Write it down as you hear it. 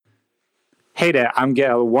Hey there, I'm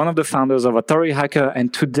Gail, one of the founders of Authority Hacker,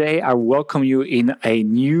 and today I welcome you in a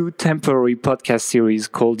new temporary podcast series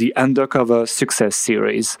called the Undercover Success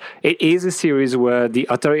Series. It is a series where the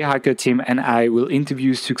Authority Hacker team and I will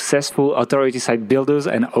interview successful authority site builders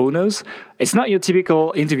and owners. It's not your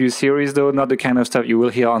typical interview series though, not the kind of stuff you will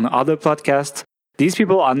hear on other podcasts. These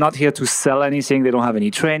people are not here to sell anything. They don't have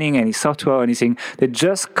any training, any software or anything. They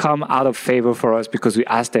just come out of favor for us because we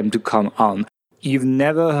asked them to come on. You've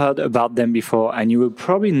never heard about them before, and you will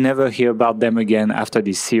probably never hear about them again after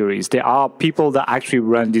this series. There are people that actually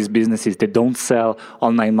run these businesses. They don't sell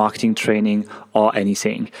online marketing training or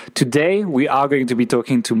anything. Today, we are going to be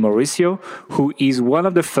talking to Mauricio, who is one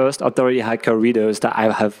of the first Authority Hacker readers that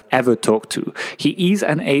I have ever talked to. He is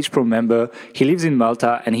an H Pro member, he lives in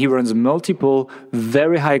Malta, and he runs multiple,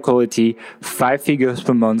 very high quality, 5 figures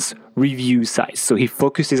per month review sites. So he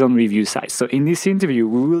focuses on review sites. So in this interview,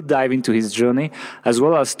 we will dive into his journey as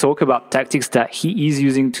well as talk about tactics that he is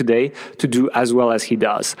using today to do as well as he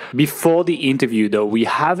does. Before the interview though, we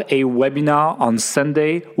have a webinar on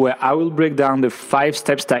Sunday where I will break down the 5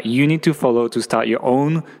 steps that you need to follow to start your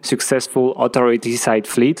own successful authority site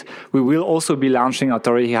fleet. We will also be launching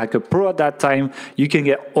Authority Hacker Pro at that time. You can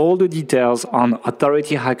get all the details on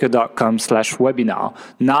authorityhacker.com/webinar.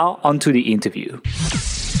 Now onto the interview.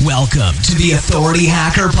 Welcome to the Authority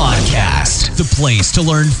Hacker Podcast, the place to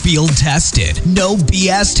learn field-tested, no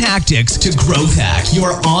BS tactics to growth hack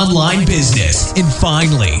your online business and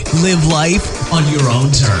finally live life on your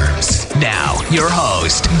own terms. Now, your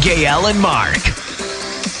host, Gael and Mark.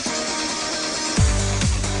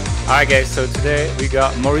 All right, guys, so today we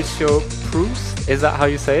got Mauricio Preuß. Is that how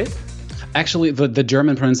you say it? Actually, the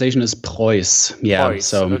German pronunciation is Preuß. Yeah, Preuß.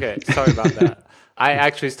 So okay, sorry about that. I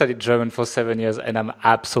actually studied German for 7 years and I'm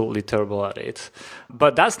absolutely terrible at it.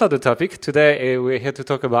 But that's not the topic. Today, we're here to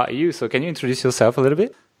talk about you. So can you introduce yourself a little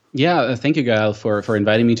bit? Yeah, thank you, Gael, for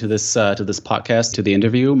inviting me to this podcast, to the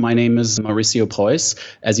interview. My name is Mauricio Preuß,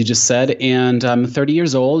 as you just said, and I'm 30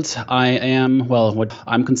 years old. I am, what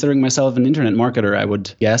I'm considering myself an internet marketer, I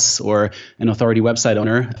would guess, or an authority website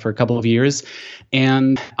owner for a couple of years.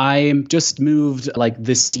 And I just moved,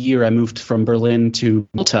 this year, I moved from Berlin to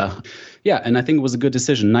Malta. Yeah, and I think it was a good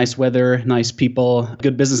decision. Nice weather, nice people,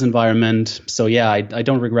 good business environment. So yeah, I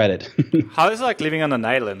don't regret it. How is it living on an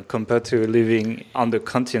island compared to living on the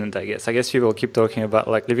continent, I guess? I guess people keep talking about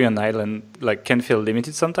living on an island can feel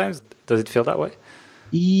limited sometimes. Does it feel that way?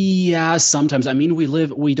 Yeah, sometimes. I mean, we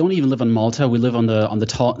don't even live on Malta. We live on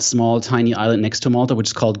the small, tiny island next to Malta, which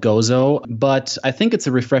is called Gozo. But I think it's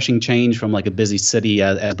a refreshing change from a busy city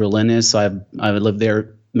as Berlin is. So I've lived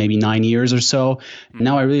there maybe 9 years or so.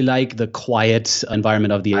 Now I really like the quiet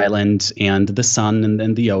environment of the island and the sun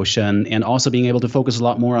and the ocean, and also being able to focus a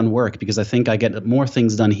lot more on work because I think I get more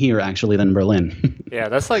things done here actually than Berlin. Yeah,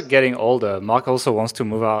 that's like getting older. Mark also wants to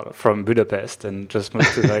move out from Budapest and just move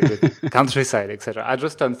to the countryside, etc. I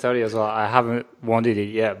just turned 30 as well. I haven't wanted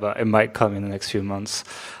it yet, but it might come in the next few months.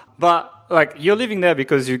 But you're living there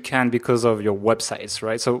because you can, because of your websites,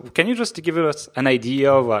 right? So can you just give us an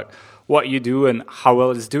idea of what you do and how well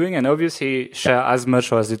it's doing, and obviously share as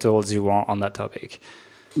much or as little as you want on that topic?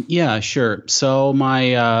 Yeah, sure. So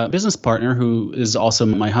my business partner, who is also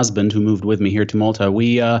my husband, who moved with me here to Malta,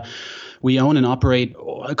 we own and operate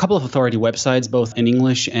a couple of authority websites, both in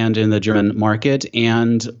English and in the German market.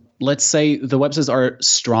 And let's say the websites are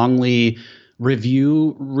strongly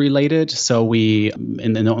review related. So we,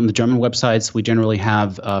 on the German websites, we generally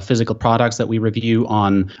have physical products that we review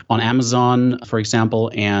on Amazon, for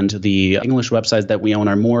example, and the English websites that we own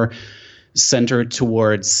are more centered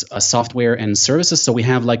towards software and services. So we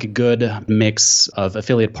have a good mix of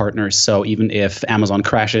affiliate partners. So even if Amazon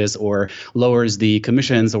crashes or lowers the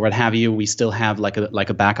commissions or what have you, we still have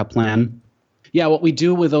a backup plan. Yeah, what we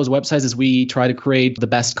do with those websites is we try to create the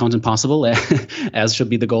best content possible, as should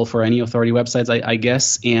be the goal for any authority websites, I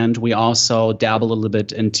guess. And we also dabble a little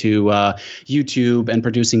bit into YouTube and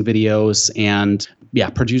producing videos and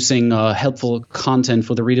producing helpful content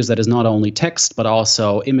for the readers that is not only text, but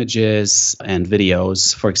also images and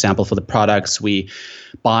videos. For example, for the products, we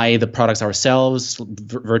buy the products ourselves.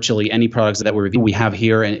 Virtually any products that we review, we have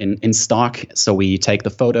here in stock. So we take the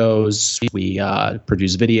photos, we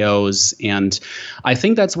produce videos, and I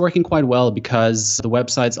think that's working quite well because the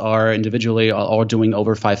websites are individually all doing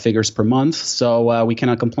over 5 figures per month. So we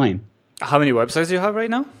cannot complain. How many websites do you have right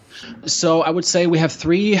now? So I would say we have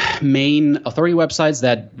three main authority websites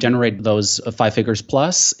that generate those 5 figures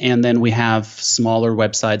plus, and then we have smaller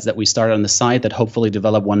websites that we start on the site that hopefully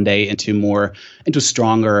develop one day into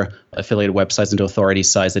stronger affiliate websites, into authority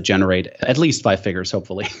sites that generate at least 5 figures,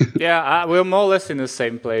 hopefully. Yeah, we're more or less in the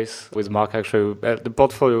same place with Mark, actually. The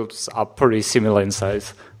portfolios are pretty similar in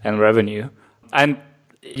size and revenue. And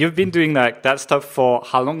you've been doing that stuff for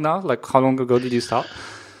how long now? Like, how long ago did you start?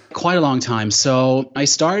 Quite a long time. So I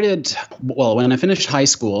started, when I finished high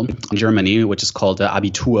school in Germany, which is called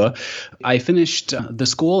Abitur, I finished the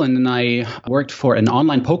school and then I worked for an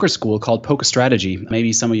online poker school called Poker Strategy.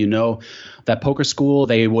 Maybe some of you know that poker school.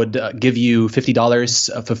 They would give you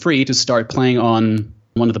 $50 for free to start playing on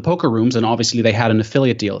one of the poker rooms, and obviously they had an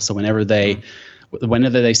affiliate deal. So whenever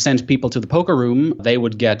they sent people to the poker room, they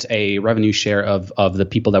would get a revenue share of the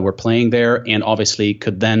people that were playing there, and obviously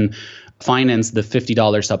could then finance the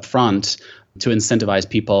 $50 up front to incentivize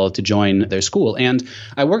people to join their school. And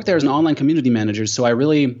I worked there as an online community manager, so I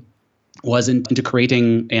really was into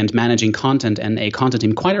creating and managing content and a content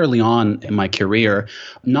team quite early on in my career,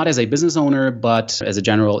 not as a business owner, but as a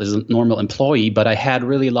normal employee. But I had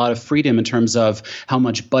really a lot of freedom in terms of how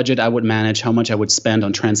much budget I would manage, how much I would spend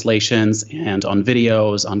on translations and on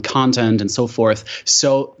videos, on content and so forth.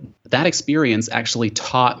 So that experience actually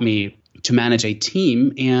taught me to manage a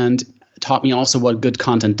team and taught me also what good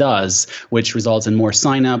content does, which results in more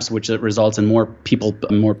signups, which results in more people,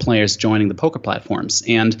 more players joining the poker platforms.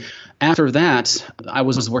 And after that, I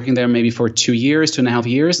was working there maybe for 2.5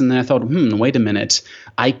 years. And then I thought, wait a minute,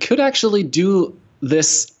 I could actually do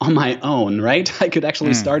this on my own, right? I could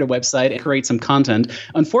actually start a website and create some content.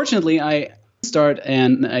 Unfortunately, I start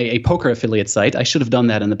a poker affiliate site. I should have done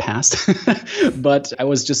that in the past, but I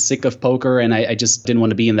was just sick of poker and I just didn't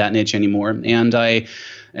want to be in that niche anymore. And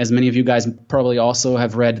as many of you guys probably also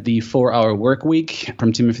have read the 4-Hour Work Week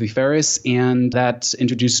from Timothy Ferriss, and that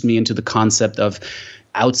introduced me into the concept of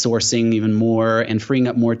outsourcing even more and freeing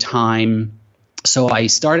up more time. So I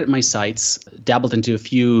started my sites, dabbled into a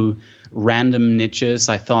few random niches.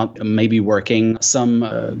 I thought maybe working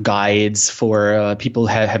some guides for people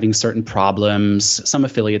having certain problems, some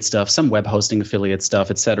affiliate stuff, some web hosting affiliate stuff,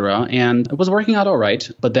 etc. And it was working out all right.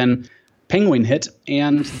 But then Penguin hit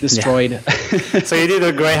and destroyed. Yeah. So you did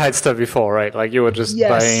the gray hat stuff before, right? Like you were just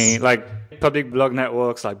buying like public blog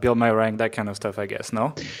networks, like Build My Rank, that kind of stuff, I guess,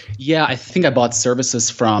 no? Yeah, I think I bought services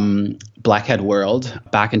from Black Hat World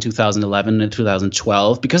back in 2011 and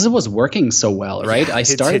 2012 because it was working so well, right? I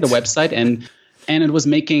started a website and it was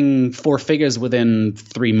making 4 figures within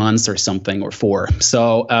 3 months or something, or 4.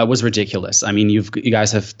 So it was ridiculous. I mean, you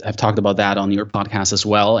guys have talked about that on your podcast as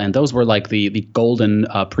well. And those were like the golden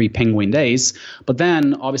pre-Penguin days. But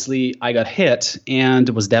then obviously I got hit and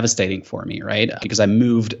it was devastating for me, right? Because I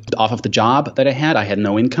moved off of the job that I had. I had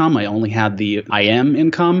no income. I only had the IM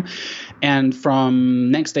income. And from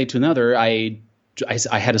next day to another, I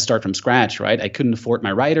had to start from scratch, right? I couldn't afford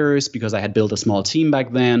my writers because I had built a small team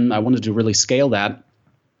back then. I wanted to really scale that.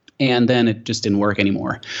 And then it just didn't work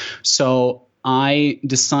anymore. So I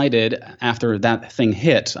decided after that thing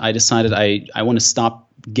hit, I want to stop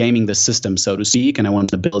gaming the system, so to speak, and I want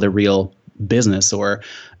to build a real business, or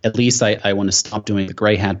at least I want to stop doing the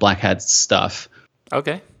gray hat, black hat stuff.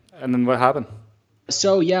 Okay. And then what happened?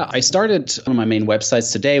 So yeah, I started one of my main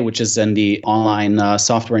websites today, which is in the online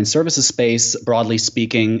software and services space, broadly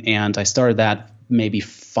speaking. And I started that maybe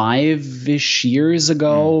 5-ish years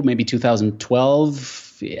ago, maybe 2012.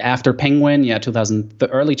 After Penguin,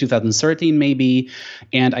 early 2013 maybe.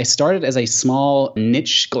 And I started as a small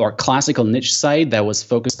niche or classical niche site that was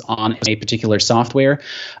focused on a particular software.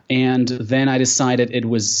 And then I decided it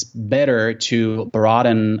was better to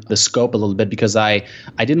broaden the scope a little bit because I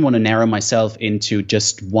didn't want to narrow myself into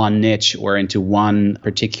just one niche or into one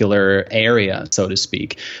particular area, so to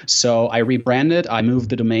speak. So I rebranded, I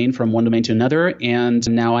moved the domain from one domain to another, and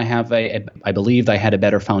now I have I believed I had a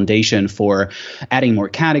better foundation for adding more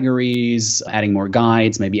categories, adding more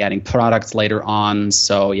guides, maybe adding products later on.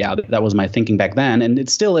 So yeah, that was my thinking back then, and it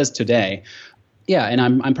still is today. Yeah, and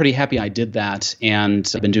I'm pretty happy I did that,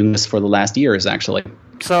 and I've been doing this for the last years, actually.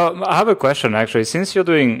 So I have a question, actually. Since you're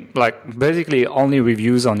doing like basically only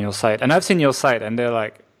reviews on your site, and I've seen your site, and they're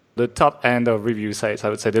like the top end of review sites, I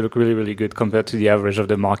would say. They look really, really good compared to the average of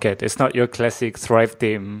the market. It's not your classic Thrive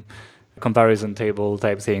Team comparison table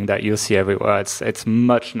type thing that you see everywhere. It's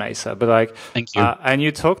much nicer. But like, thank you. And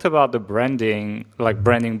you talked about the branding, like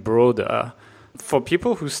branding broader. For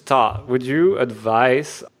people who start, would you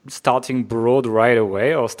advise starting broad right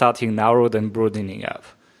away or starting narrow then broadening up?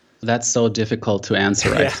 That's so difficult to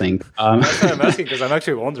answer, I think. That's why I'm asking, because I'm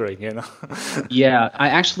actually wondering, Yeah, I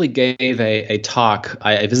actually gave a talk.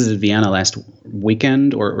 I visited Vienna last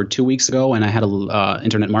weekend or 2 weeks ago, and I had a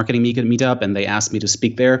internet marketing meetup, and they asked me to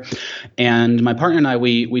speak there. And my partner and I,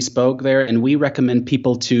 we spoke there, and we recommend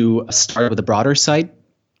people to start with a broader site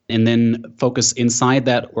and then focus inside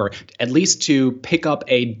that, or at least to pick up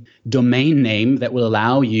a domain name that will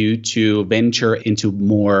allow you to venture into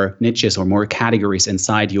more niches or more categories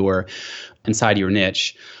inside your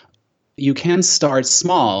niche. You can start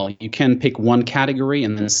small. You can pick one category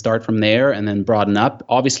and then start from there and then broaden up.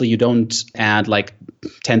 Obviously, you don't add like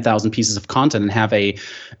 10,000 pieces of content and have a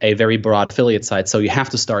very broad affiliate site. So you have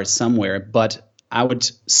to start somewhere. But I would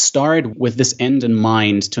start with this end in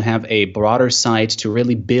mind, to have a broader site, to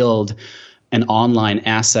really build an online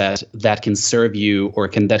asset that can serve you or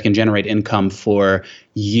that can generate income for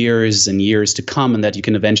years and years to come, and that you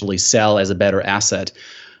can eventually sell as a better asset.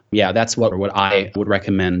 Yeah, that's what I would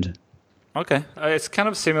recommend. Okay, it's kind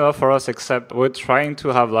of similar for us, except we're trying to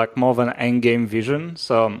have like more of an end game vision.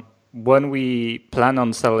 So when we plan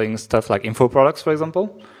on selling stuff like info products, for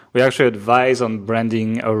example, we actually advise on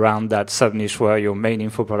branding around that sub-niche where your main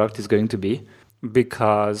info product is going to be,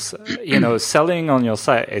 because, selling on your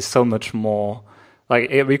site is so much more, like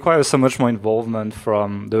it requires so much more involvement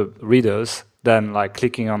from the readers than like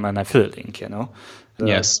clicking on an affiliate link,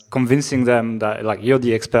 Yes. Convincing them that like you're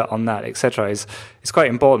the expert on that, etc., is quite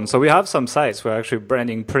important. So we have some sites where actually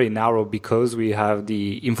branding pretty narrow because we have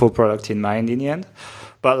the info product in mind in the end.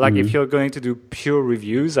 But like if you're going to do pure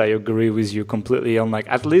reviews, I agree with you completely on like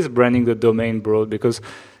at least branding the domain broad, because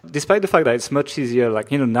despite the fact that it's much easier,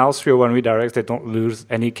 like, now 301 redirects, they don't lose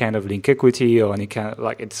any kind of link equity or any kind of,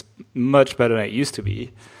 like, it's much better than it used to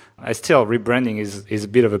be. I still, rebranding is a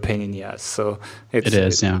bit of a pain in the ass. So it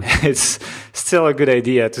is, yeah. It's still a good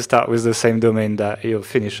idea to start with the same domain that you'll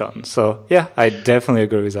finish on. So yeah, I definitely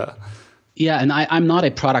agree with that. Yeah, and I'm not a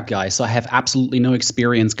product guy, so I have absolutely no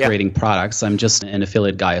experience creating products. I'm just an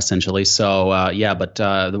affiliate guy, essentially. So but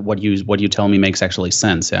what you tell me makes actually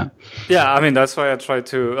sense. Yeah. Yeah, I mean, that's why I try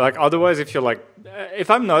to, like, otherwise if you're like, if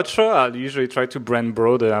I'm not sure, I'll usually try to brand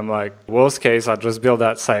broad, and I'm like, worst case, I'll just build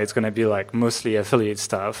that site. It's going to be like mostly affiliate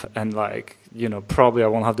stuff, and like, probably I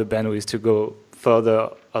won't have the bandwidth to go further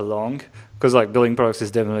along, because like building products is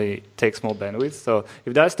definitely takes more bandwidth. So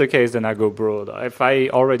if that's the case, then I go broad. If I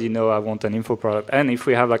already know I want an info product, and if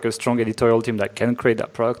we have like a strong editorial team that can create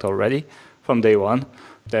that product already from day one,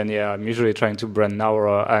 then yeah, I'm usually trying to brand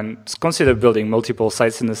narrower and consider building multiple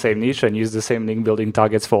sites in the same niche and use the same link building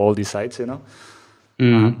targets for all these sites,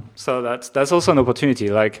 So that's also an opportunity.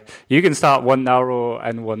 Like, you can start one narrow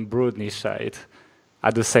and one broad niche site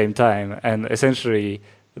at the same time, and essentially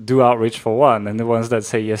do outreach for one, and the ones that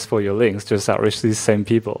say yes for your links just outreach these same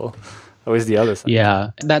people with the other side.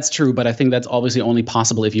 Yeah, that's true, but I think that's obviously only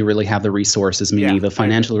possible if you really have the resources, meaning the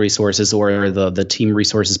financial resources or the team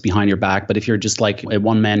resources behind your back. But if you're just like a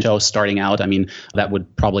one-man show starting out, I mean, that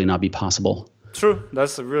would probably not be possible. True,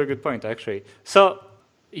 that's a really good point, actually. So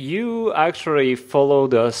you actually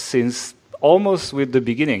followed us since almost with the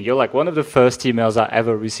beginning. You're like one of the first emails I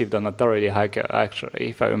ever received on Authority Hacker, actually,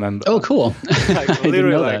 if I remember. Oh, cool. Like, I didn't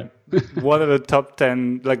know that. One of the top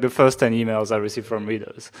 10, like the first 10 emails I received from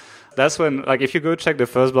readers. That's when, like, if you go check the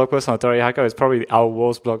first blog post on Authority Hacker, it's probably our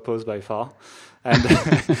worst blog post by far. And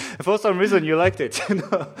for some reason, you liked it.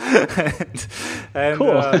 and,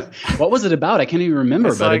 cool. What was it about? I can't even remember.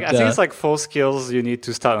 I think it's like 4 skills you need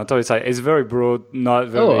to start an Authority site. It's very broad, not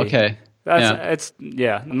very... Oh, okay. It's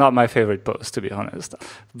not my favorite post, to be honest.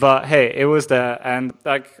 But hey, it was there. And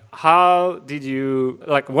like, how did you,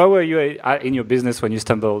 like, where were you in your business when you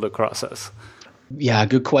stumbled across us? Yeah,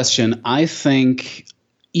 good question. I think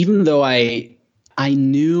even though I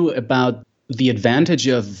knew about the advantage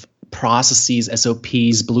of processes,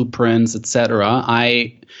 SOPs, blueprints, etc.,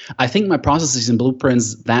 I think my processes and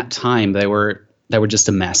blueprints that time they were just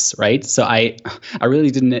a mess, right? So I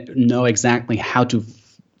really didn't know exactly how to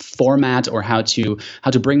format or how to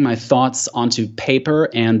bring my thoughts onto paper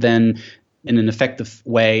and then in an effective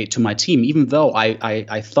way to my team, even though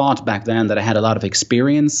I thought back then that I had a lot of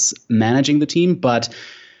experience managing the team, but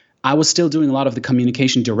I was still doing a lot of the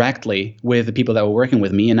communication directly with the people that were working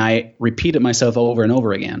with me, and I repeated myself over and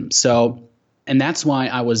over again. So And that's why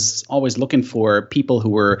I was always looking for people who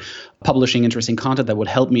were publishing interesting content that would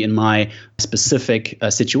help me in my specific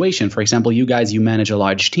situation. For example, you guys, you manage a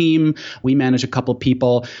large team. We manage a couple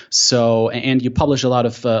people. So, and you publish a lot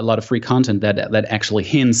of free content that actually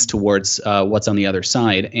hints towards what's on the other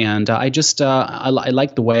side. And I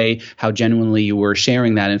like the way how genuinely you were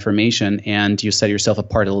sharing that information, and you set yourself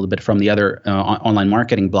apart a little bit from the other online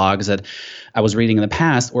marketing blogs that I was reading in the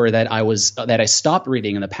past, or that I stopped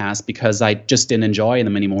reading in the past because I just didn't enjoy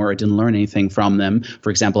them anymore, or didn't learn anything from them. For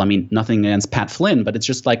example, I mean, nothing against Pat Flynn, but it's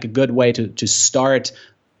just like a good way to start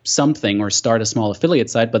something or start a small affiliate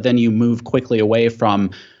site, but then you move quickly away from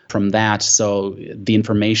that. So the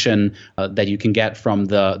information that you can get from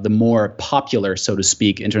the more popular, so to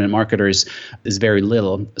speak, internet marketers is very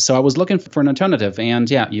little. So I was looking for an alternative, and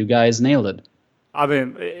yeah, you guys nailed it. I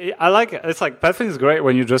mean, it's like Pathlink is great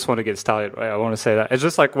when you just want to get started, right? I want to say that. It's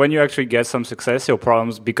just like when you actually get some success, your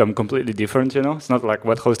problems become completely different, you know? It's not like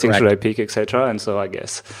what hosting Correct. should I pick, etc. And so I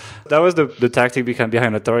guess that was the tactic behind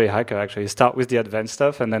Authority Hacker, actually. Start with the advanced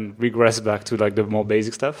stuff and then regress back to like the more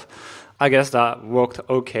basic stuff. I guess that worked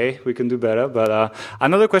okay. We can do better. But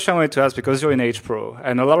another question I wanted to ask, because you're in H Pro,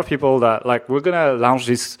 and a lot of people that like, we're going to launch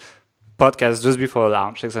this podcast just before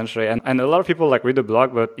launch, essentially. And a lot of people like read the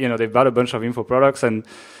blog, but, you know, they've bought a bunch of info products and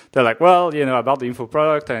they're like, well, you know, I bought the info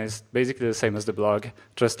product and it's basically the same as the blog,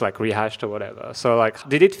 just like rehashed or whatever. So like,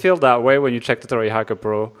 did it feel that way when you checked Authority Hacker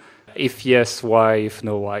Pro? If yes, why? If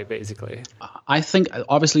no, why, basically? I think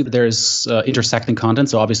obviously there's intersecting content.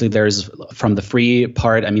 So obviously there's from the free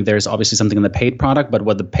part, I mean, there's obviously something in the paid product, but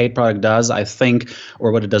what the paid product does, I think,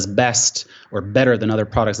 or what it does best or better than other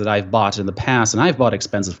products that I've bought in the past, and I've bought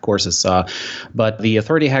expensive courses, but the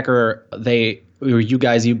Authority Hacker, you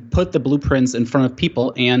guys, you put the blueprints in front of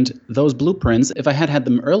people, and those blueprints, if I had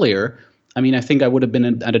them earlier, I mean, I think I would have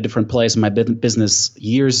been at a different place in my business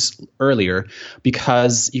years earlier,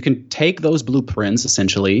 because you can take those blueprints,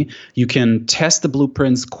 essentially, you can test the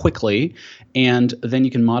blueprints quickly, and then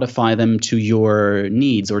you can modify them to your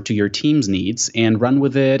needs or to your team's needs and run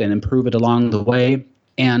with it and improve it along the way.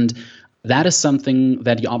 And that is something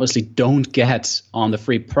that you obviously don't get on the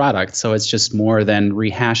free product. So it's just more than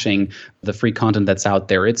rehashing the free content that's out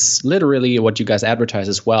there. It's literally what you guys advertise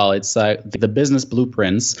as well. It's the business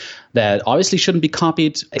blueprints that obviously shouldn't be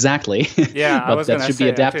copied exactly, Yeah, but that should be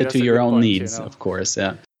adapted to your own needs, of course.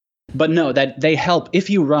 Yeah. But no, that they help if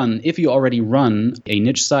you already run a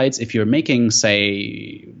niche sites, if you're making,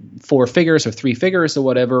 say, 4 figures or 3 figures or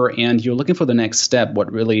whatever, and you're looking for the next step,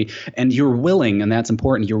 and you're willing, and that's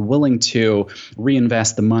important, you're willing to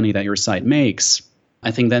reinvest the money that your site makes,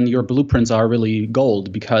 I think then your blueprints are really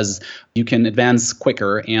gold, because you can advance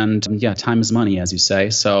quicker, and yeah, time is money, as you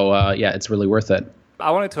say. So yeah, it's really worth it.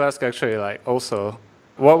 I wanted to ask actually, like, also,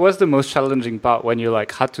 what was the most challenging part when you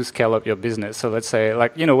like had to scale up your business? So let's say,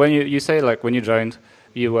 like, you know, when you say like when you joined,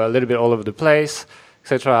 you were a little bit all over the place,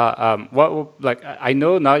 etc. I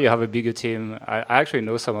know now you have a bigger team. I actually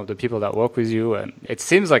know some of the people that work with you, and it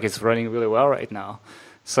seems like it's running really well right now.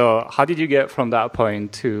 So how did you get from that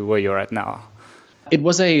point to where you're at now? It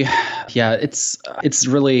was it's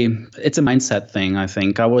a mindset thing, I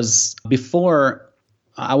think. I was a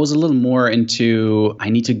little more into, I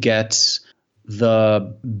need to get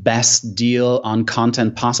the best deal on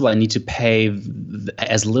content possible. I need to pay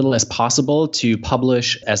as little as possible to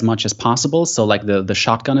publish as much as possible. So like the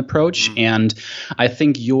shotgun approach. Mm-hmm. And I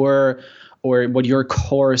think what your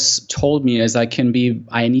course told me is I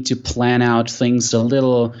need to plan out things a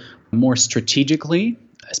little more strategically,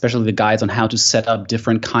 especially the guides on how to set up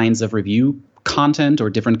different kinds of review content or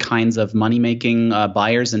different kinds of money-making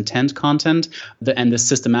buyer's intent content. And the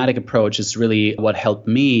systematic approach is really what helped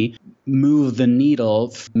me move the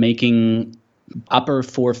needle, making upper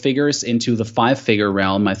 4 figures into the 5-figure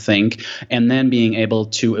realm, I think, and then being able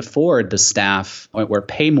to afford the staff or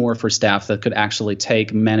pay more for staff that could actually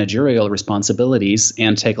take managerial responsibilities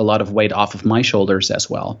and take a lot of weight off of my shoulders as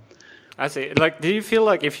well. I see. Like, do you feel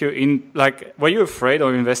like were you afraid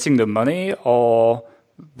of investing the money, or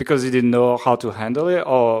because you didn't know how to handle it,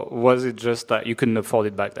 or was it just that you couldn't afford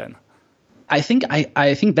it back then? I think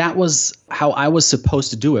that was how I was supposed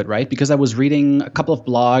to do it, right? Because I was reading a couple of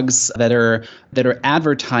blogs that are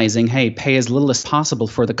advertising, hey, pay as little as possible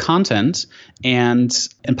for the content and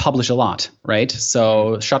publish a lot, right?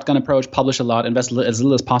 So shotgun approach, publish a lot, invest as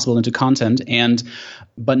little as possible into content,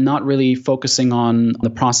 but not really focusing on the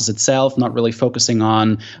process itself, not really focusing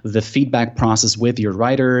on the feedback process with your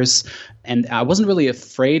writers. And I wasn't really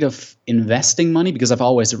afraid of investing money, because I've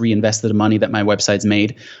always reinvested the money that my websites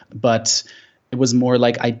made, but it was more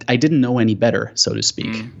like I didn't know any better, so to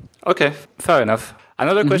speak. Okay, fair enough.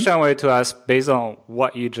 Another question I wanted to ask based on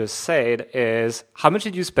what you just said is how much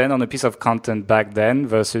did you spend on a piece of content back then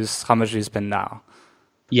versus how much do you spend now?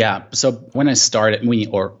 Yeah. So when I started,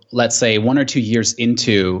 or let's say 1 or 2 years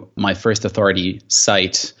into my first authority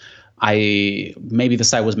site, maybe the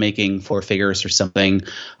site was making 4 figures or something.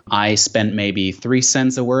 I spent maybe 3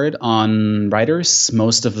 cents a word on writers.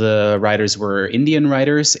 Most of the writers were Indian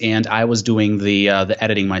writers, and I was doing the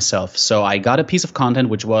editing myself. So I got a piece of content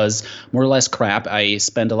which was more or less crap. I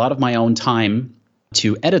spent a lot of my own time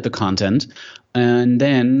to edit the content, and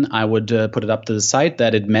then I would put it up to the site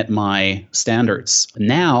that it met my standards.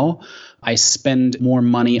 Now I spend more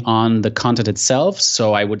money on the content itself.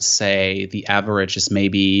 So I would say the average is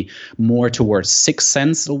maybe more towards 6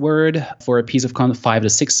 cents a word for a piece of content, 5 to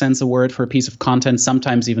 6 cents a word for a piece of content,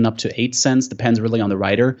 sometimes even up to 8 cents, depends really on the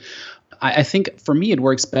writer. I think for me it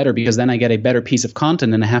works better because then I get a better piece of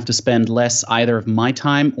content and I have to spend less either of my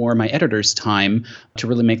time or my editor's time to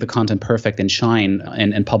really make the content perfect and shine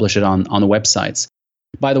and publish it on the websites.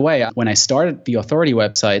 By the way, when I started the authority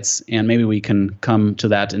websites, and maybe we can come to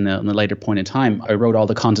that in a later point in time, I wrote all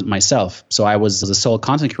the content myself. So I was the sole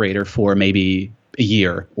content creator for maybe a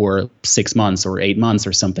year or 6 months or 8 months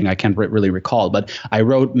or something. I can't really recall, but I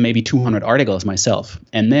wrote maybe 200 articles myself.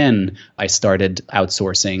 And then I started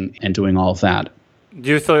outsourcing and doing all of that. Do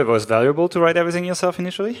you feel it was valuable to write everything yourself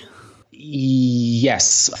initially?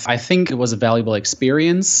 Yes, I think it was a valuable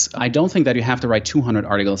experience. I don't think that you have to write 200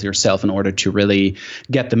 articles yourself in order to really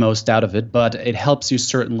get the most out of it, but it helps you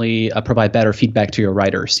certainly provide better feedback to your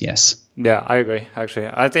writers, yes. Yeah, I agree, actually.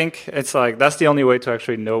 I think it's like that's the only way to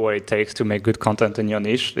actually know what it takes to make good content in your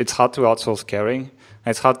niche. It's hard to outsource caring.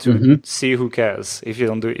 It's hard to see who cares if you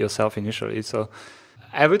don't do it yourself initially. So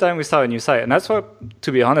every time we start a new site, and that's why,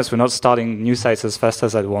 to be honest, we're not starting new sites as fast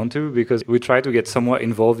as I'd want to because we try to get somewhat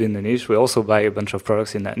involved in the niche. We also buy a bunch of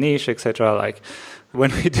products in that niche, etc. Like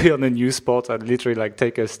when we do on a new sport, I'd literally like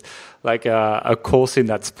take a course in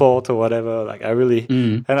that sport or whatever. Like I really,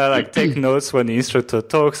 and I like take notes when the instructor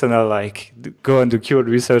talks, and I like go and do keyword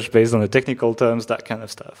research based on the technical terms, that kind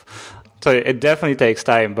of stuff. So it definitely takes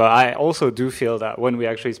time, but I also do feel that when we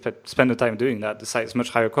actually spend the time doing that, the site is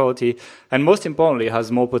much higher quality, and most importantly,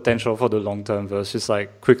 has more potential for the long term versus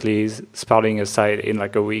like quickly sprouting a site in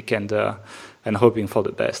like a week and hoping for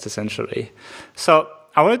the best, essentially. So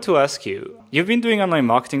I wanted to ask you, you've been doing online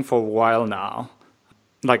marketing for a while now,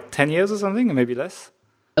 like 10 years or something, maybe less?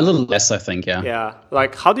 A little less, I think, yeah. Yeah.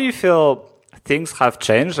 Like, how do you feel things have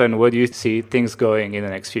changed, and where do you see things going in the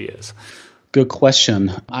next few years? Good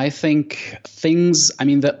question. I think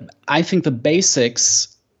the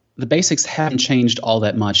basics haven't changed all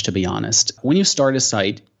that much, to be honest. When you start a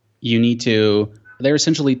site, there are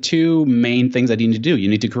essentially 2 main things that you need to do. You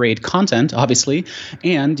need to create content, obviously,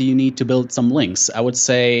 and you need to build some links. I would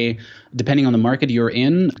say, depending on the market you're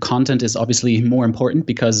in, content is obviously more important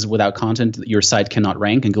because without content, your site cannot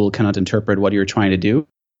rank and Google cannot interpret what you're trying to do.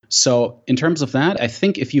 So in terms of that, I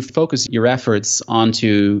think if you focus your efforts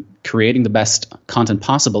onto creating the best content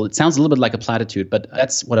possible, it sounds a little bit like a platitude, but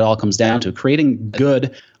that's what it all comes down to. Creating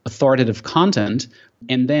good, authoritative content,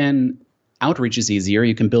 and then outreach is easier.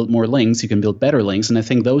 You can build more links, you can build better links. And I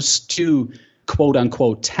think those 2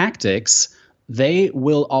 quote-unquote tactics, they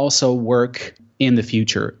will also work in the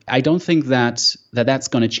future. I don't think that's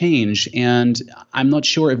going to change. And I'm not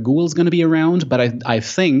sure if Google's going to be around, but I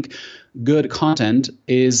think good content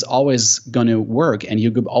is always going to work, and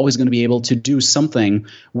you're always going to be able to do something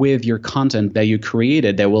with your content that you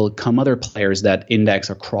created. There will come other players that index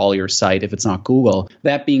or crawl your site if it's not Google.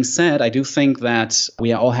 That being said, I do think that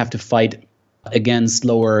we all have to fight against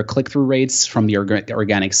lower click-through rates from the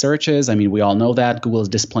organic searches. I mean, we all know that Google is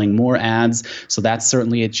displaying more ads, so that's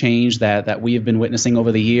certainly a change that we have been witnessing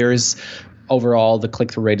over the years. Overall, the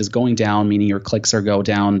click-through rate is going down, meaning your clicks go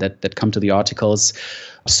down that come to the articles.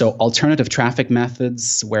 So alternative traffic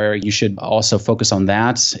methods where you should also focus on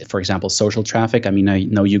that. For example, social traffic. I mean, I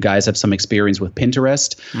know you guys have some experience with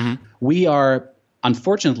Pinterest. We are,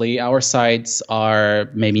 unfortunately, our sites are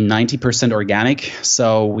maybe 90% organic.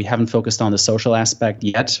 So we haven't focused on the social aspect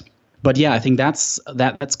yet. But yeah, I think that's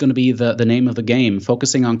going to be the name of the game,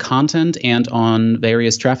 focusing on content and on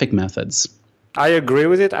various traffic methods. I agree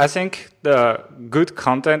with it. I think the good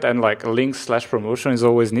content and like links/promotion is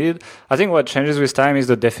always needed. I think what changes with time is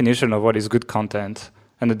the definition of what is good content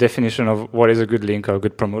and the definition of what is a good link or a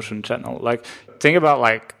good promotion channel. Like think about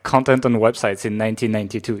like content on websites in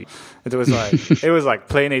 1992. It was like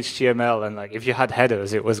plain HTML, and like if you had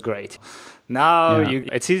headers, it was great. Now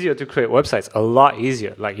it's easier to create websites, a lot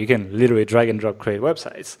easier. Like you can literally drag and drop create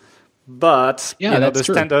websites. But the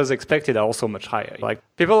true. standards expected are also much higher. Like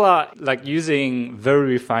people are like using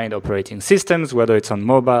very refined operating systems, whether it's on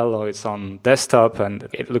mobile or it's on desktop, and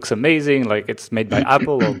it looks amazing, like it's made by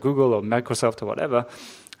Apple or Google or Microsoft or whatever.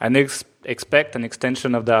 And they expect an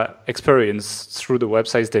extension of that experience through the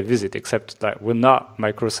websites they visit, except that we're not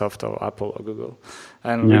Microsoft or Apple or Google.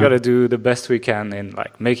 And we got to do the best we can in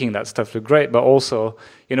like making that stuff look great, but also,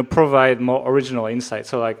 provide more original insight.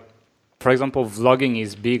 So like, for example, vlogging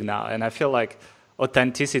is big now. And I feel like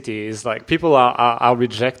authenticity is like people are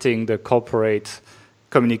rejecting the corporate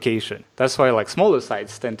communication. That's why like smaller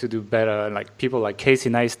sites tend to do better, and like people like Casey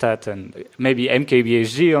Neistat and maybe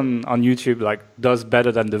MKBHD on YouTube like does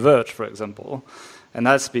better than The Verge, for example. And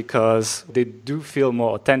that's because they do feel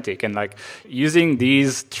more authentic, and like using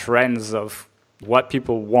these trends of what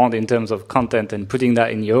people want in terms of content and putting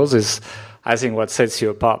that in yours is, I think, what sets you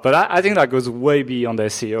apart. But I think that goes way beyond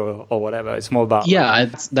SEO or whatever. It's more about... Yeah,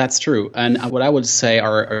 that's true. And what I would say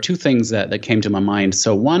are two things that came to my mind.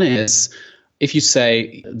 So one is, if you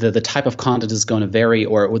say the type of content is going to vary,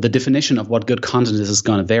 or the definition of what good content is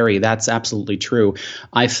going to vary, that's absolutely true.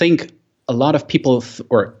 I think a lot of people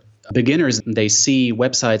or beginners, they see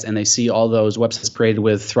websites and they see all those websites created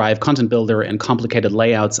with Thrive Content Builder and complicated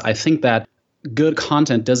layouts. I think that good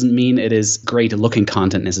content doesn't mean it is great looking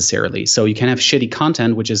content necessarily. So you can have shitty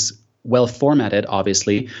content, which is well formatted,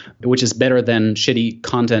 obviously, which is better than shitty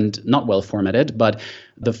content not well formatted, but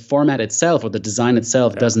the format itself or the design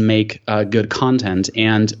itself doesn't make good content.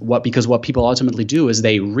 And because what people ultimately do is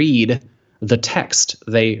they read the text,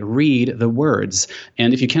 they read the words.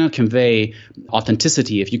 And if you cannot convey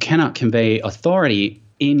authenticity, if you cannot convey authority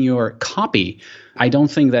in your copy, I don't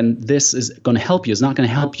think then this is going to help you. It's not going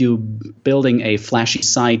to help you building a flashy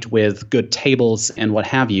site with good tables and what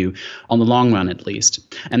have you, on the long run at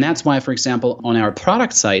least. And that's why, for example, on our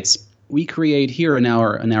product sites, we create here in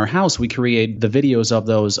our house, we create the videos of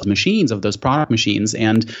those machines, of those product machines,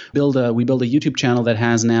 and we build a YouTube channel that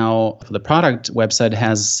has now, the product website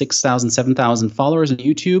has 6,000, 7,000 followers on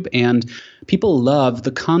YouTube, and people love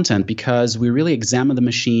the content because we really examine the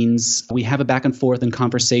machines. We have a back and forth and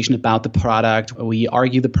conversation about the product. We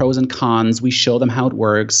argue the pros and cons. We show them how it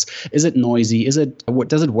works. Is it noisy? Does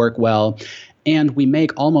it work well? And we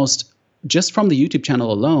make just from the YouTube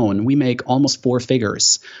channel alone, we make almost 4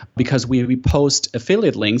 figures because we post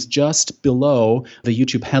affiliate links just below the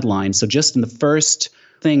YouTube headline. So just in the first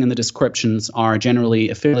thing in the descriptions are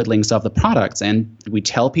generally affiliate links of the products. And we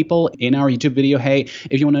tell people in our YouTube video, hey,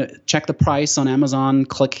 if you want to check the price on Amazon,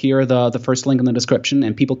 click here, the first link in the description,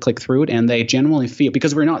 and people click through it. And they generally feel,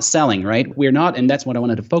 because we're not selling, right? We're not, and that's what I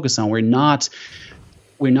wanted to focus on. We're not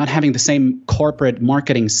having the same corporate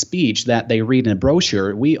marketing speech that they read in a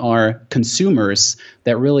brochure. We are consumers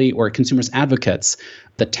or consumers advocates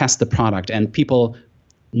that test the product, and people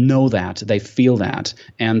know that, they feel that,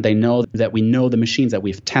 and they know that we know the machines, that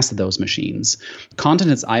we've tested those machines. Content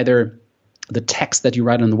is either the text that you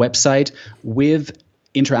write on the website with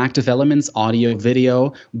interactive elements, audio,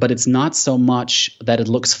 video, but it's not so much that it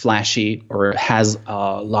looks flashy or has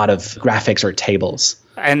a lot of graphics or tables.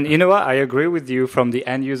 And you know what? I agree with you from the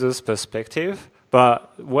end user's perspective.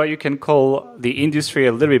 But what you can call the industry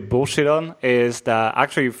a little bit bullshit on is that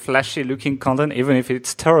actually flashy looking content, even if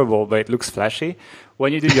it's terrible, but it looks flashy,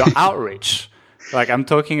 when you do your outreach, like I'm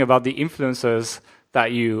talking about the influencers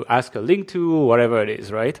that you ask a link to, whatever it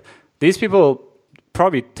is, right? These people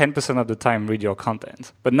probably 10% of the time read your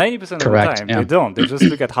content, but 90% of the time they don't. They just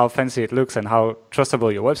look at how fancy it looks and how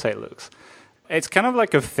trustable your website looks. It's kind of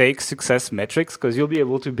like a fake success metrics because you'll be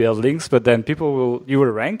able to build links, but then you will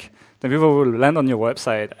rank, then people will land on your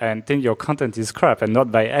website and think your content is crap and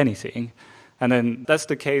not buy anything. And then that's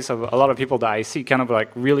the case of a lot of people that I see kind of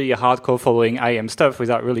like really hardcore following IM stuff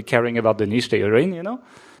without really caring about the niche they are in,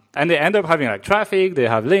 And they end up having like traffic, they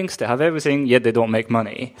have links, they have everything, yet they don't make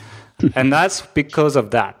money. And that's because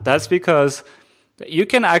of that. That's because you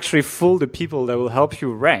can actually fool the people that will help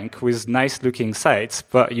you rank with nice-looking sites,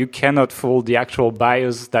 but you cannot fool the actual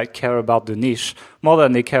buyers that care about the niche more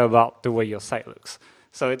than they care about the way your site looks.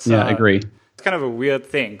 So I agree. It's kind of a weird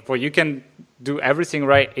thing where you can do everything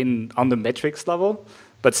right on the metrics level,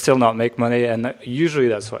 but still not make money. And usually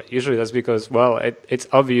that's why. Usually that's because, well, it's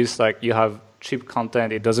obvious, like you have cheap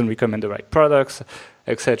content, it doesn't recommend the right products,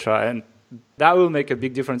 etc. And that will make a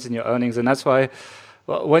big difference in your earnings. And that's why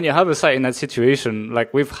when you have a site in that situation,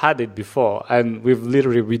 like we've had it before, and we've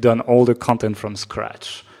literally redone all the content from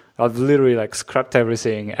scratch. I've literally like scrapped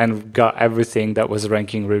everything and got everything that was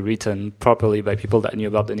ranking rewritten properly by people that knew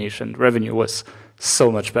about the niche, and revenue was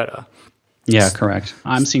so much better. Yeah, correct.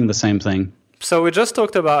 I'm seeing the same thing. So we just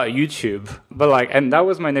talked about YouTube, but and that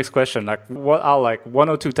was my next question. What are one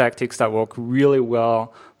or two tactics that work really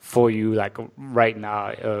well for you, right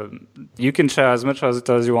now? You can share as much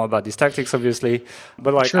as you want about these tactics, obviously,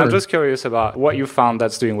 but Sure. I'm just curious about what you found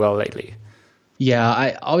that's doing well lately. Yeah,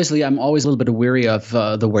 I'm always a little bit weary of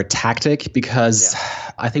the word tactic because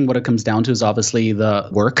I think what it comes down to is obviously the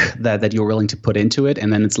work that you're willing to put into it,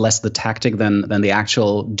 and then it's less the tactic than the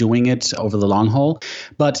actual doing it over the long haul.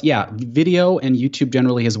 But yeah, video and YouTube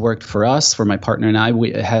generally has worked for us, for my partner and I.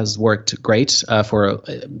 It has worked great for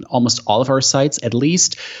almost all of our sites. At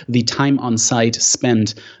least the time on site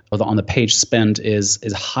spent on the page spent is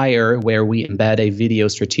higher where we embed a video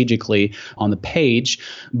strategically on the page.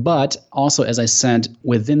 But also, as I said,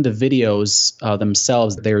 within the videos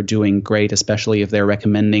themselves, they're doing great, especially if they're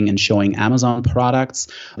recommending and showing Amazon products.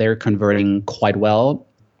 They're converting quite well,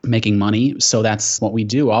 making money. So that's what we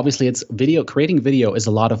do. Obviously, it's video. Creating video is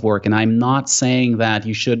a lot of work. And I'm not saying that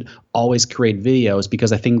you should always create videos,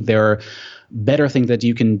 because I think there are better things that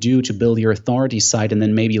you can do to build your authority site and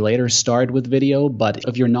then maybe later start with video. But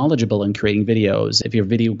if you're knowledgeable in creating videos, if you're a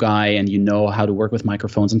video guy and you know how to work with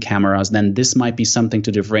microphones and cameras, then this might be something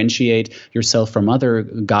to differentiate yourself from other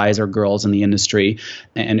guys or girls in the industry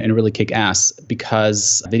and really kick ass,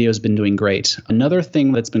 because video has been doing great. Another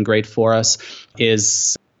thing that's been great for us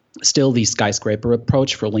is still the skyscraper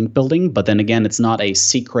approach for link building, but then again, it's not a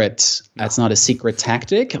secret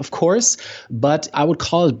tactic, of course, but I would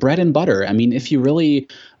call it bread and butter. I mean, if you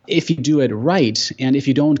do it right, and if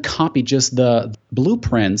you don't copy just the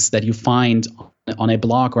blueprints that you find on a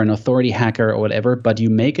blog or an authority hacker or whatever, but you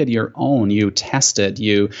make it your own, you test it,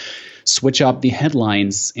 you switch up the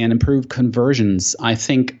headlines and improve conversions, I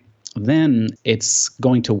think then it's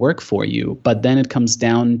going to work for you. But then it comes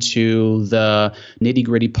down to the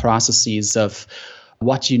nitty-gritty processes of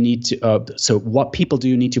what you need to, so what people do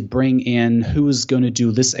you need to bring in, who's going to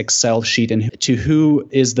do this Excel sheet, and to who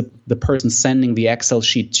is the person sending the Excel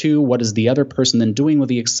sheet to, what is the other person then doing with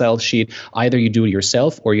the Excel sheet. Either you do it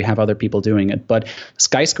yourself or you have other people doing it. But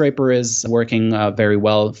Skyscraper is working very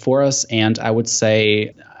well for us. And I would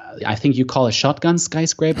say, I think you call it shotgun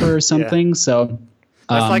skyscraper or something. Yeah. So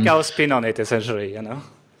that's our spin on it, essentially,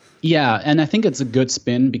 Yeah, and I think it's a good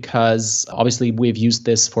spin because obviously we've used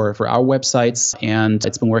this for our websites and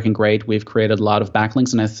it's been working great. We've created a lot of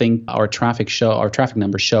backlinks, and I think our traffic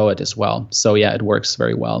numbers show it as well. So yeah, it works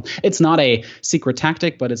very well. It's not a secret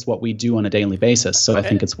tactic, but it's what we do on a daily basis. So I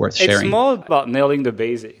think it's worth sharing. It's more about nailing the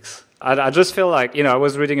basics. I just feel like, I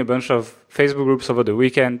was reading a bunch of Facebook groups over the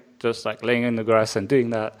weekend, just laying in the grass and doing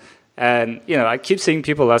that. And, I keep seeing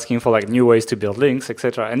people asking for new ways to build links,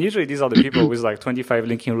 etc. And usually these are the people with 25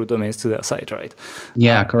 linking root domains to their site, right?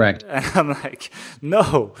 Yeah, correct. And I'm like,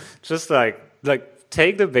 no, just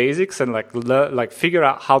take the basics and figure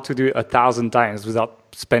out how to do it 1,000 times without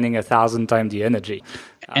spending 1,000 times the energy.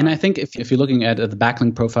 And I think if you're looking at the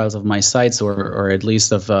backlink profiles of my sites, or at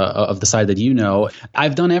least of the site that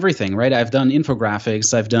I've done everything, right? I've done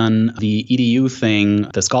infographics, I've done the EDU thing,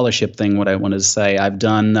 the scholarship thing, what I wanted to say. I've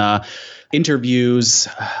done interviews.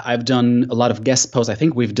 I've done a lot of guest posts. I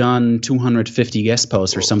think we've done 250 guest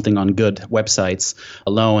posts or something on good websites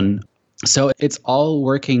alone. So it's all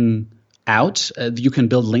working out. You can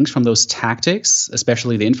build links from those tactics,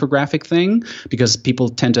 especially the infographic thing, because people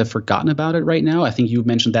tend to have forgotten about it right now. I think you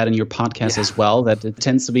mentioned that in your podcast as well, that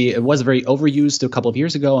it was very overused a couple of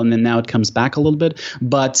years ago, and then now it comes back a little bit.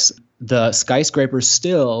 But the skyscraper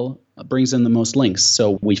still brings in the most links,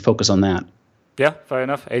 so we focus on that. Yeah, fair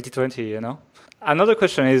enough. 80-20, Another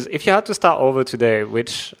question is, if you had to start over today,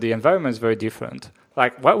 which the environment is very different,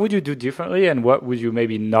 what would you do differently and what would you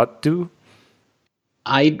maybe not do?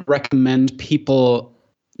 I'd recommend people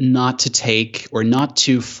not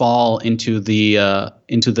to fall into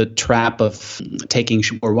the trap of taking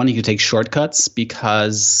or wanting to take shortcuts,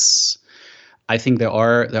 because I think there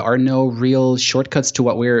are no real shortcuts to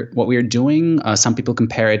what we're doing. Some people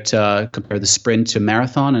compare the sprint to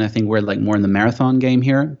marathon, and I think we're more in the marathon game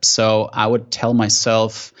here. So I would tell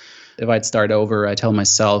myself, if I'd start over, I tell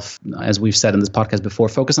myself, as we've said in this podcast before,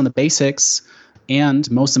 focus on the basics. And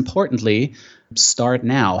most importantly, start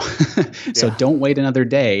now. So don't wait another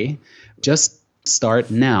day. Just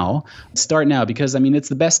start now. Start now, because it's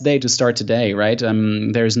the best day to start today, right?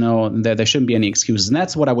 There shouldn't be any excuses, and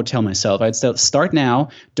that's what I would tell myself. I'd say start now.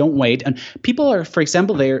 Don't wait. And people are, for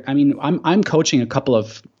example, I'm coaching a couple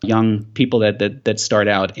of young people that start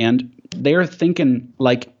out, and they're thinking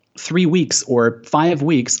 3 weeks or 5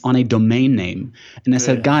 weeks on a domain name, and I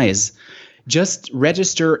said, guys, just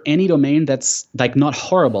register any domain that's not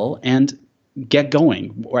horrible and get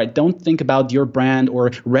going. Or don't think about your brand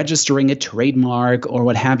or registering a trademark or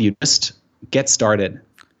what have you. Just get started?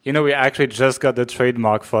 We actually just got the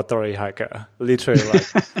trademark for Authority Hacker, literally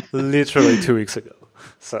 2 weeks ago.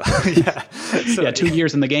 So, yeah. So, 2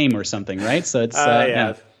 years in the game or something, right? So it's,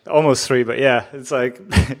 almost 3, but yeah, it's like,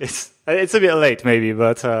 it's a bit late maybe,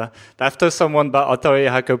 but after someone bought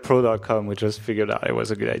AuthorityHackerPro.com, we just figured out it was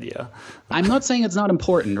a good idea. I'm not saying it's not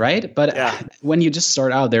important, right? But when you just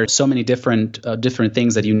start out, there are so many different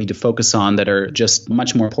things that you need to focus on that are just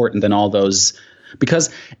much more important than all those, because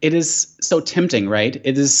it is so tempting, right?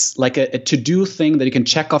 It is like a to-do thing that you can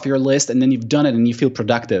check off your list and then you've done it and you feel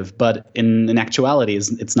productive. But in actuality,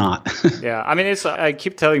 it's not. Yeah, I mean, I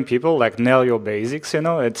keep telling people, like, nail your basics,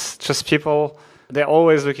 It's just people, they're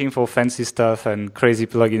always looking for fancy stuff and crazy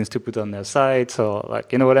plugins to put on their sites, or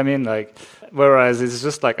like, you know what I mean? Like, whereas it's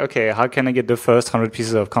just like, okay, how can I get the first 100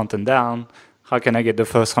 pieces of content down? How can I get the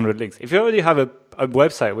first 100 links? If you already have a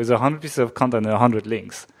website with 100 pieces of content and 100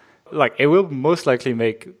 links, like, it will most likely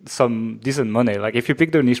make some decent money. Like, if you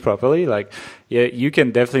pick the niche properly, like, yeah, you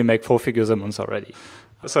can definitely make 4 figures a month already.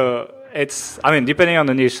 So depending on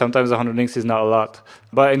the niche, sometimes 100 links is not a lot,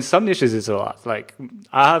 but in some niches it's a lot. Like,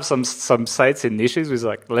 I have some sites in niches with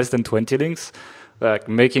like less than 20 links, like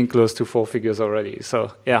making close to 4 figures already.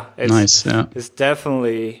 So yeah, it's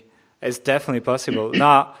definitely possible.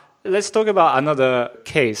 Now, let's talk about another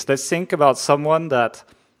case. Let's think about someone that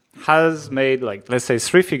has made, like, let's say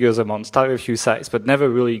 3 figures a month, started a few sites, but never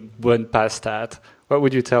really went past that. What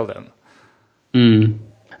would you tell them?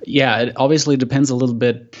 Yeah, it obviously depends a little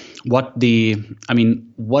bit what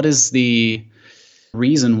is the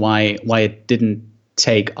reason why it didn't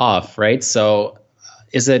take off, right? So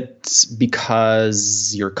is it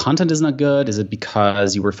because your content is not good? Is it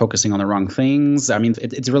because you were focusing on the wrong things? I mean,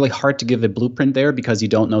 it's really hard to give a blueprint there because you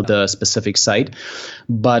don't know the specific site.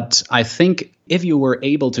 But I think if you were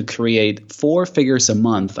able to create 4 figures a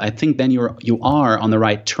month, I think then you are on the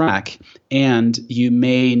right track. And you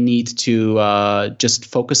may need to just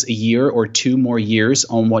focus a year or 2 more years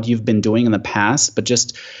on what you've been doing in the past, but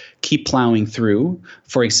just keep plowing through.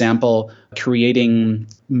 For example, creating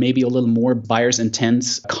maybe a little more buyers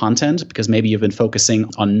intent content, because maybe you've been focusing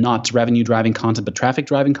on not revenue driving content, but traffic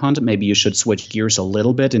driving content. Maybe you should switch gears a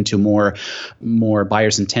little bit into more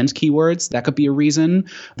buyers intent keywords. That could be a reason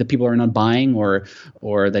that people are not buying or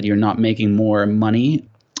that you're not making more money.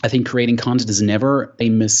 I think creating content is never a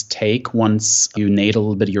mistake once you nailed a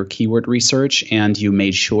little bit of your keyword research and you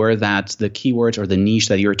made sure that the keywords or the niche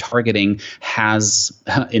that you're targeting has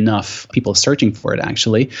enough people searching for it,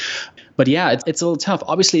 actually. But yeah, it's a little tough.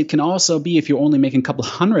 Obviously, it can also be if you're only making a couple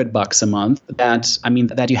 $100 a month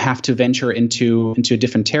that you have to venture into a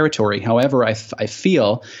different territory. However, I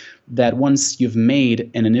feel that once you've made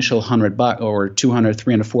an initial $100 or $200,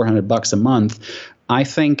 $300, $400 a month, I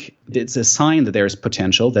think it's a sign that there's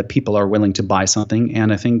potential, that people are willing to buy something.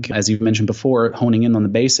 And I think, as you mentioned before, honing in on the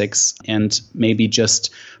basics and maybe just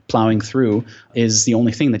plowing through is the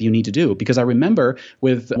only thing that you need to do. Because I remember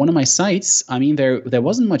with one of my sites, I mean, there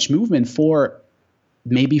wasn't much movement for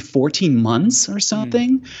maybe 14 months or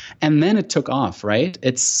something. And then it took off, right?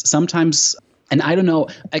 It's sometimes, and I don't know,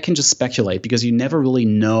 I can just speculate because you never really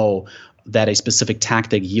know that a specific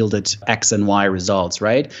tactic yielded X and Y results,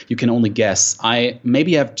 right? You can only guess.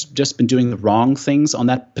 Maybe I've just been doing the wrong things on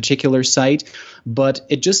that particular site, but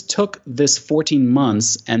it just took this 14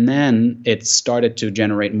 months and then it started to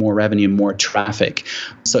generate more revenue, more traffic.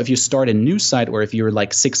 So if you start a new site or if you're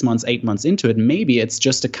like 6 months, 8 months into it, maybe it's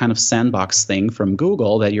just a kind of sandbox thing from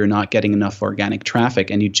Google that you're not getting enough organic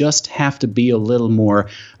traffic and you just have to be a little more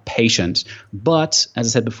patient. But as I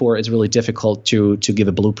said before, it's really difficult to give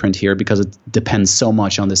a blueprint here because it depends so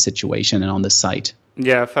much on the situation and on the site.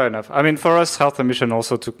 Yeah, fair enough. I mean, for us, Health and Mission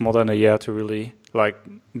also took more than a year to really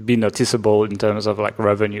be noticeable in terms of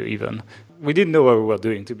revenue even. We didn't know what we were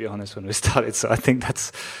doing, to be honest, when we started. So I think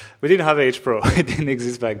we didn't have H Pro. It didn't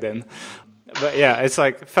exist back then. But yeah, it's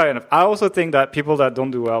fair enough. I also think that people that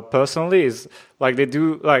don't do well personally is they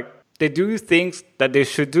do things that they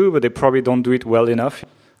should do, but they probably don't do it well enough.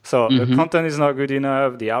 So the content is not good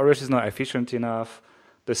enough, the outreach is not efficient enough,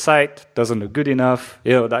 the site doesn't look good enough,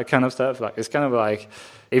 that kind of stuff. It's kind of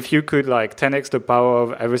if you could 10x the power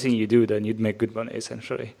of everything you do, then you'd make good money,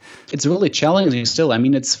 essentially. It's really challenging still. I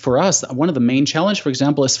mean, it's for us, one of the main challenge, for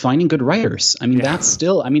example, is finding good writers. I mean,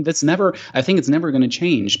 that's never, I think it's never going to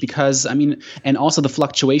change because, and also the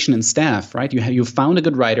fluctuation in staff, right? You found a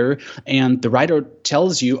good writer and the writer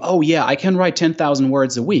tells you, oh yeah, I can write 10,000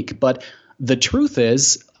 words a week. But the truth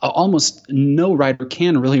is, almost no writer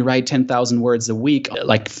can really write 10,000 words a week,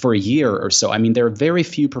 like for a year or so. I mean, there are very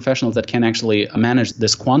few professionals that can actually manage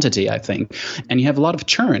this quantity, I think. And you have a lot of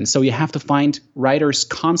churn. So you have to find writers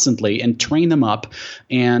constantly and train them up.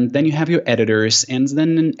 And then you have your editors, and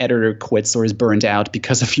then an editor quits or is burned out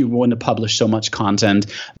because if you want to publish so much content.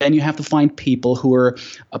 Then you have to find people who are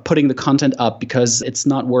putting the content up because it's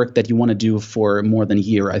not work that you want to do for more than a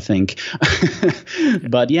year, I think.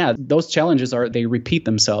 But yeah, those challenges they repeat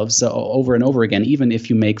themselves over and over again, even if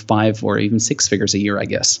you make 5 or even 6 figures a year, I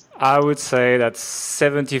guess. I would say that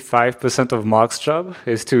 75% of Mark's job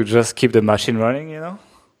is to just keep the machine running,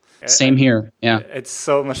 Same here. Yeah. It's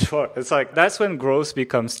so much work. It's like that's when growth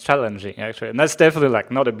becomes challenging, actually. And that's definitely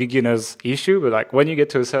like not a beginner's issue, but like when you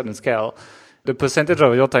get to a certain scale, the percentage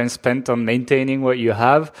of your time spent on maintaining what you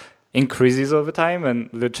have increases over time. And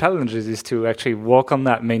the challenge is to actually work on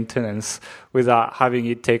that maintenance without having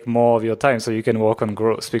it take more of your time so you can work on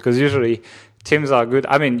growth. Because usually teams are good.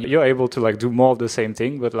 I mean, you're able to like do more of the same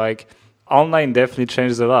thing, but like online definitely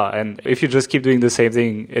changes a lot. And if you just keep doing the same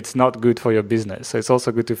thing, it's not good for your business. So it's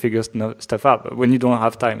also good to figure stuff out. But when you don't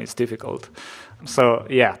have time, it's difficult. So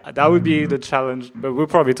yeah, that would be the challenge. But we'll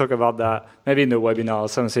probably talk about that maybe in the webinar or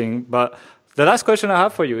something. But the last question I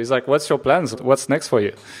have for you is like, what's your plans? What's next for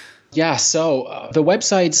you? Yeah, so the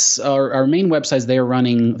websites, our main websites, they're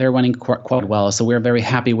running quite well. So we're very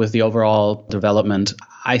happy with the overall development.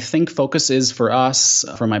 I think focus is for us,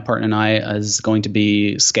 for my partner and I, is going to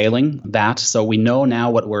be scaling that. So we know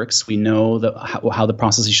now what works. We know how the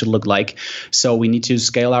processes should look like. So we need to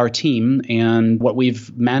scale our team. And what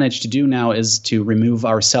we've managed to do now is to remove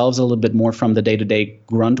ourselves a little bit more from the day-to-day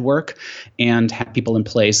grunt work and have people in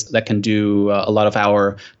place that can do a lot of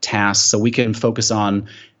our tasks. So we can focus on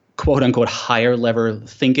quote unquote higher level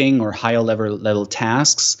thinking or higher level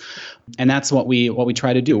tasks. And that's what we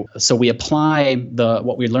try to do. So we apply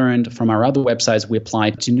what we learned from our other websites, we apply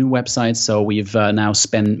to new websites. So we've now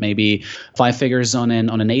spent maybe 5 figures on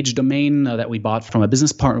an age domain that we bought from a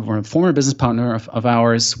business partner or a former business partner of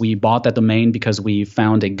ours. We bought that domain because we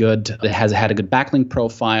found it has had a good backlink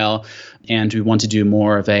profile, and we want to do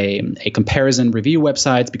more of a comparison review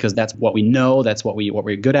websites because that's what we know, that's what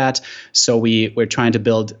we're good at. So we're trying to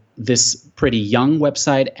build this pretty young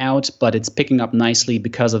website out, but it's picking up nicely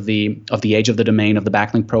because of the age of the domain, of the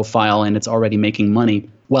backlink profile, and it's already making money.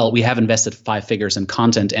 Well, we have invested 5 figures in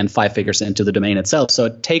content and 5 figures into the domain itself, so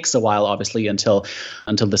it takes a while, obviously, until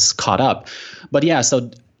this is caught up. But yeah,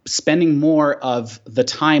 so spending more of the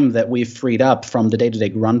time that we've freed up from the day-to-day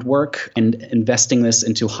grunt work and investing this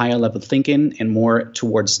into higher level thinking and more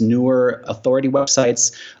towards newer authority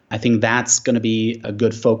websites, I think that's going to be a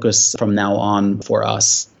good focus from now on for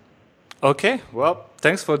us. Okay, well,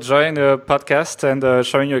 thanks for joining the podcast and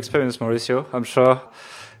sharing your experience, Mauricio. I'm sure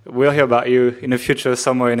we'll hear about you in the future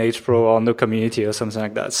somewhere in HPro or in the community or something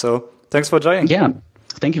like that. So thanks for joining. Yeah,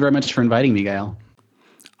 thank you very much for inviting me, Gael.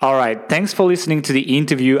 All right, thanks for listening to the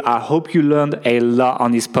interview. I hope you learned a lot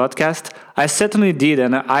on this podcast. I certainly did,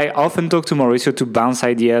 and I often talk to Mauricio to bounce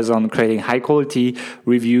ideas on creating high-quality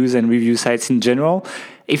reviews and review sites in general.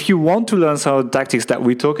 If you want to learn some of the tactics that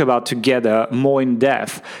we talk about together more in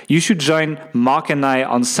depth, you should join Mark and I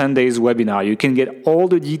on Sunday's webinar. You can get all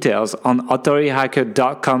the details on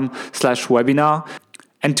authorityhacker.com/webinar.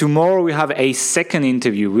 And tomorrow we have a second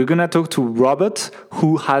interview. We're going to talk to Robert,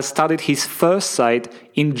 who has started his first site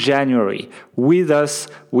in January with us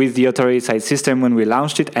with the Authority Site System when we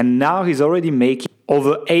launched it. And now he's already making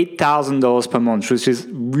over $8,000 per month, which is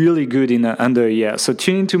really good in under a year. So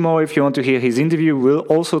tune in tomorrow if you want to hear his interview. We'll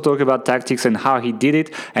also talk about tactics and how he did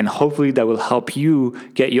it. And hopefully that will help you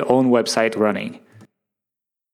get your own website running.